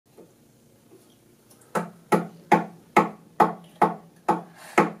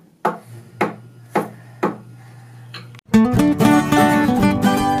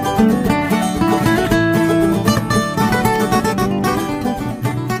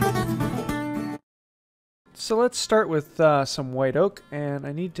So let's start with some white oak, and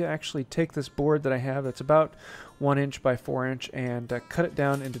I need to actually take this board that I have that's about 1 inch by 4 inch and cut it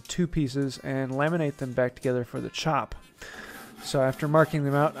down into 2 pieces and laminate them back together for the chop. So after marking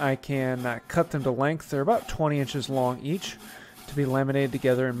them out, I can cut them to length. They're about 20 inches long each to be laminated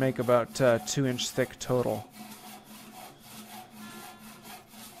together and make about 2 inch thick total.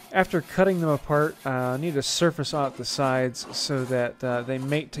 After cutting them apart, I need to surface out the sides so that they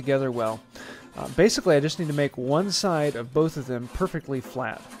mate together well. Basically, I just need to make one side of both of them perfectly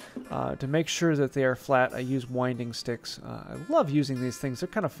flat. To make sure that they are flat, I use winding sticks. I love using these things. They're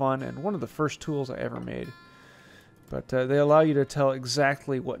kind of fun and one of the first tools I ever made. But they allow you to tell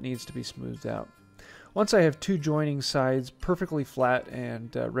exactly what needs to be smoothed out. Once I have 2 joining sides perfectly flat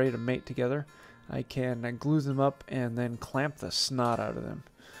and ready to mate together, I can glue them up and then clamp the snot out of them.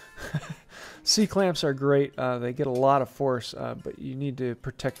 C-clamps are great. They get a lot of force, but you need to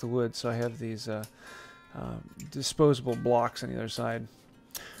protect the wood, so I have these disposable blocks on either side.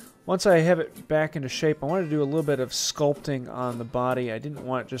 Once I have it back into shape, I want to do a little bit of sculpting on the body. I didn't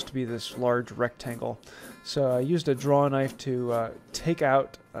want it just to be this large rectangle, so I used a draw knife to take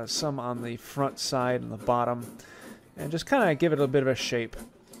out some on the front side and the bottom and just kind of give it a bit of a shape.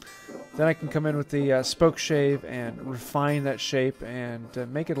 Then I can come in with the spoke shave and refine that shape and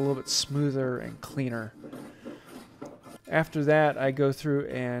make it a little bit smoother and cleaner. After that, I go through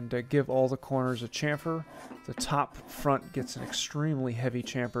and give all the corners a chamfer. The top front gets an extremely heavy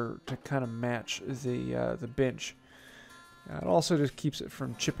chamfer to kind of match the bench. It also just keeps it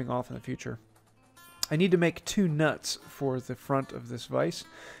from chipping off in the future. I need to make 2 nuts for the front of this vise,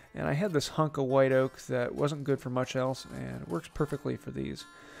 and I had this hunk of white oak that wasn't good for much else, and it works perfectly for these.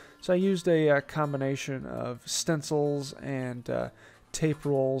 So I used a combination of stencils and tape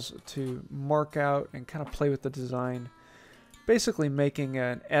rolls to mark out and kind of play with the design, basically making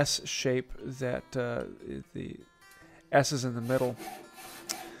an S shape that the S is in the middle.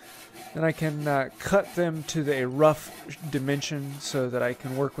 Then I can cut them to a rough dimension so that I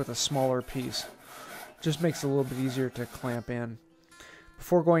can work with a smaller piece. Just makes it a little bit easier to clamp in.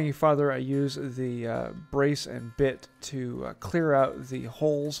 Before going any farther, I use the brace and bit to clear out the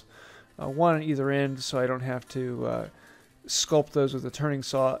holes, one on either end so I don't have to sculpt those with a turning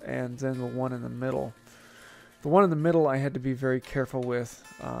saw, and then the one in the middle. The one in the middle I had to be very careful with,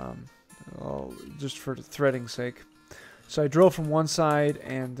 just for the threading's sake. So I drill from one side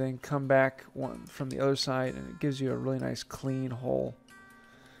and then come back from the other side, and it gives you a really nice clean hole.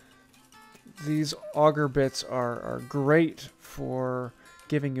 These auger bits are great for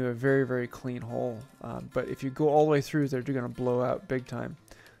giving you a very, very clean hole. But if you go all the way through, they're going to blow out big time.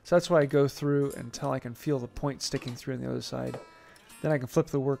 So that's why I go through until I can feel the point sticking through on the other side. Then I can flip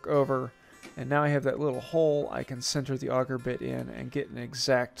the work over, and now I have that little hole. I can center the auger bit in and get an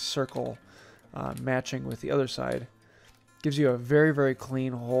exact circle matching with the other side. Gives you a very, very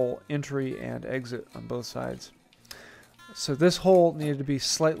clean hole, entry and exit on both sides. So this hole needed to be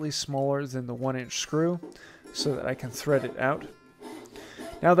slightly smaller than the 1-inch screw so that I can thread it out.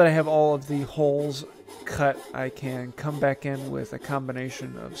 Now that I have all of the holes cut, I can come back in with a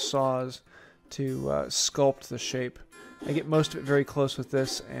combination of saws to sculpt the shape. I get most of it very close with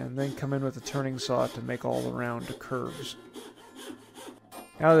this, and then come in with a turning saw to make all the round curves.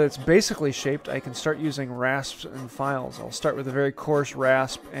 Now that it's basically shaped, I can start using rasps and files. I'll start with a very coarse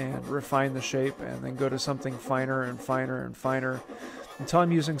rasp and refine the shape, and then go to something finer and finer and finer until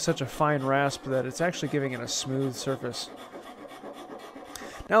I'm using such a fine rasp that it's actually giving it a smooth surface.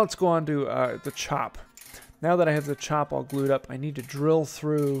 Now let's go on to the chop. Now that I have the chop all glued up, I need to drill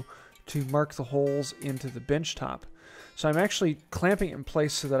through to mark the holes into the bench top. So I'm actually clamping it in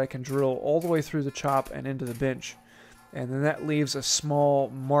place so that I can drill all the way through the chop and into the bench. And then that leaves a small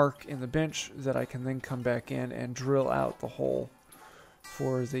mark in the bench that I can then come back in and drill out the hole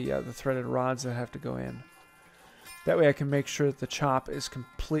for the threaded rods that have to go in. That way I can make sure that the chop is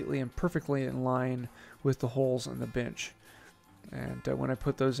completely and perfectly in line with the holes in the bench. And when I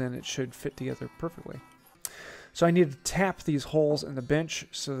put those in, it should fit together perfectly. So I need to tap these holes in the bench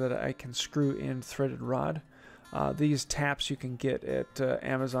so that I can screw in threaded rod. These taps you can get at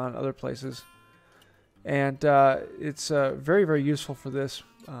Amazon and other places. And it's very, very useful for this.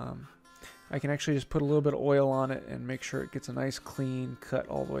 I can actually just put a little bit of oil on it and make sure it gets a nice clean cut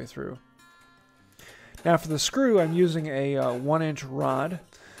all the way through. Now for the screw, I'm using a 1-inch rod.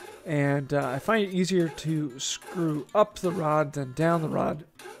 And I find it easier to screw up the rod than down the rod.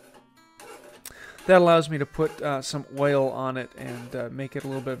 That allows me to put some oil on it and make it a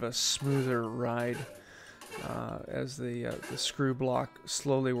little bit of a smoother ride as the screw block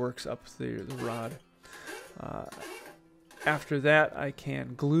slowly works up the rod. after that, I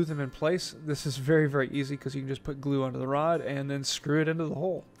can glue them in place. This is very, very easy because you can just put glue onto the rod and then screw it into the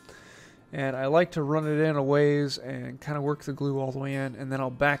hole. And I like to run it in a ways and kind of work the glue all the way in, and then I'll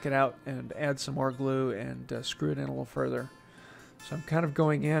back it out and add some more glue and screw it in a little further. So I'm kind of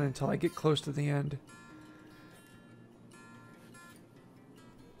going in until I get close to the end.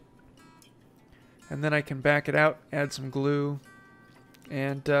 And then I can back it out, add some glue,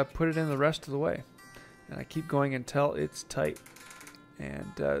 and put it in the rest of the way. And I keep going until it's tight.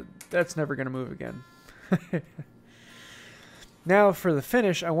 And that's never going to move again. Now for the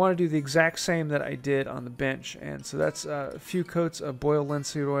finish, I want to do the exact same that I did on the bench. And so that's a few coats of boiled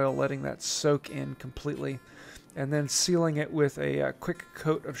linseed oil, letting that soak in completely. And then sealing it with a quick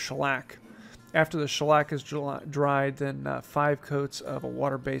coat of shellac. After the shellac is dried, then 5 coats of a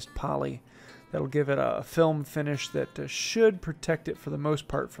water-based poly. That'll give it a film finish that should protect it for the most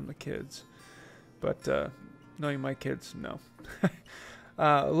part from the kids. But knowing my kids, no.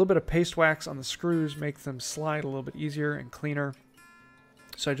 A little bit of paste wax on the screws make them slide a little bit easier and cleaner.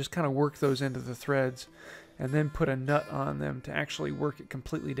 So I just kind of work those into the threads and then put a nut on them to actually work it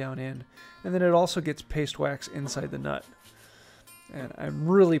completely down in. And then it also gets paste wax inside the nut. And I'm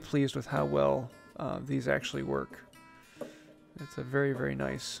really pleased with how well these actually work. It's a very, very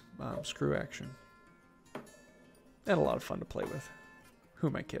nice screw action. And a lot of fun to play with. Who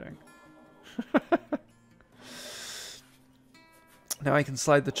am I kidding? Now I can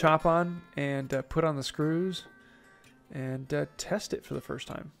slide the chop on and put on the screws and test it for the first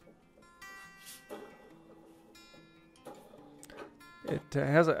time. It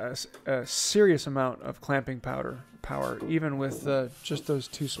has a serious amount of clamping power, even with just those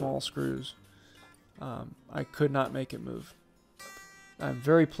 2 small screws. I could not make it move. I'm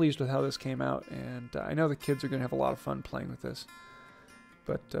very pleased with how this came out, and I know the kids are going to have a lot of fun playing with this.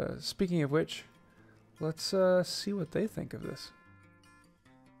 But speaking of which, let's see what they think of this.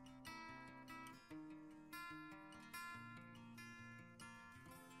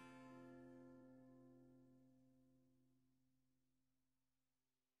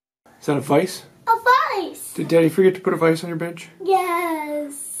 Is that a vise? A vise! Did Daddy forget to put a vise on your bench?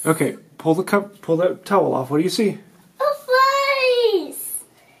 Yes. Okay, pull that towel off. What do you see? A vise!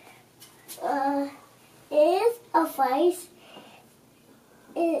 It is a vise.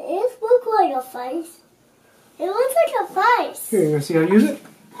 It looks like a vise. It looks like a vise. Here, you want to see how to use it?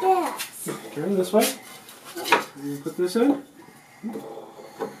 Yes. Turn this way. You put this in.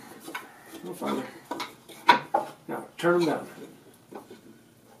 No farther. Now, turn them down.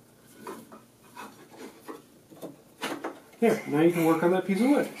 There, now you can work on that piece of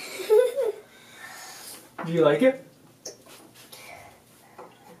wood. Do you like it?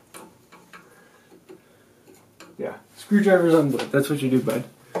 Yeah, screwdrivers on wood. That's what you do, bud.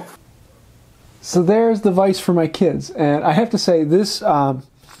 So there's the vise for my kids, and I have to say this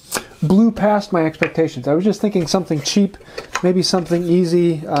blew past my expectations. I was just thinking something cheap, maybe something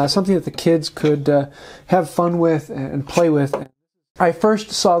easy, something that the kids could have fun with and play with. I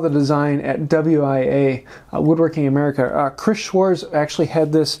first saw the design at WIA, Woodworking America. Chris Schwarz actually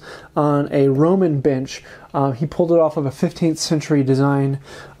had this on a Roman bench. He pulled it off of a 15th century design,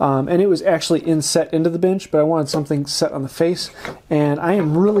 and it was actually inset into the bench, but I wanted something set on the face, and I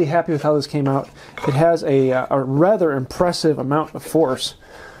am really happy with how this came out. It has a rather impressive amount of force,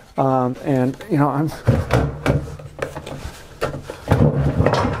 and you know,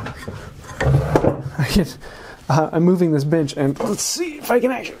 I'm moving this bench, and let's see if I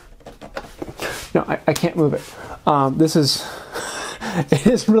can actually... No, I can't move it. It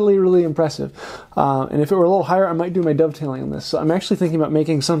is really, really impressive. And if it were a little higher, I might do my dovetailing on this. So I'm actually thinking about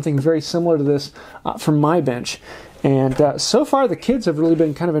making something very similar to this for my bench. And so far, the kids have really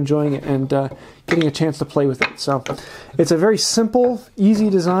been kind of enjoying it and getting a chance to play with it. So it's a very simple, easy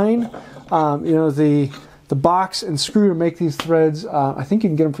design. You know, the box and screw to make these threads, I think you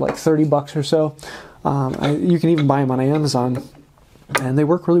can get them for like 30 bucks or so. You can even buy them on Amazon, and they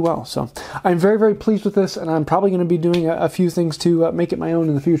work really well. So I'm very, very pleased with this, and I'm probably going to be doing a few things to make it my own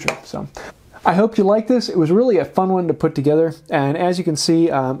in the future. So I hope you like this. It was really a fun one to put together, and as you can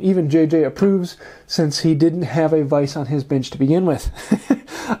see, even JJ approves, since he didn't have a vise on his bench to begin with.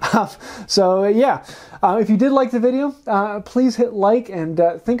 So yeah, if you did like the video, please hit like and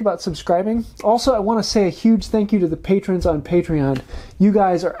think about subscribing. Also, I want to say a huge thank you to the patrons on Patreon. You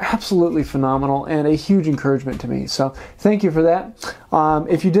guys are absolutely phenomenal and a huge encouragement to me. So thank you for that.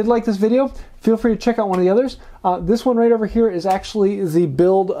 If you did like this video, feel free to check out one of the others. This one right over here is actually the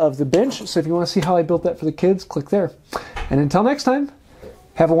build of the bench. So if you want to see how I built that for the kids, click there. And until next time,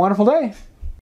 have a wonderful day.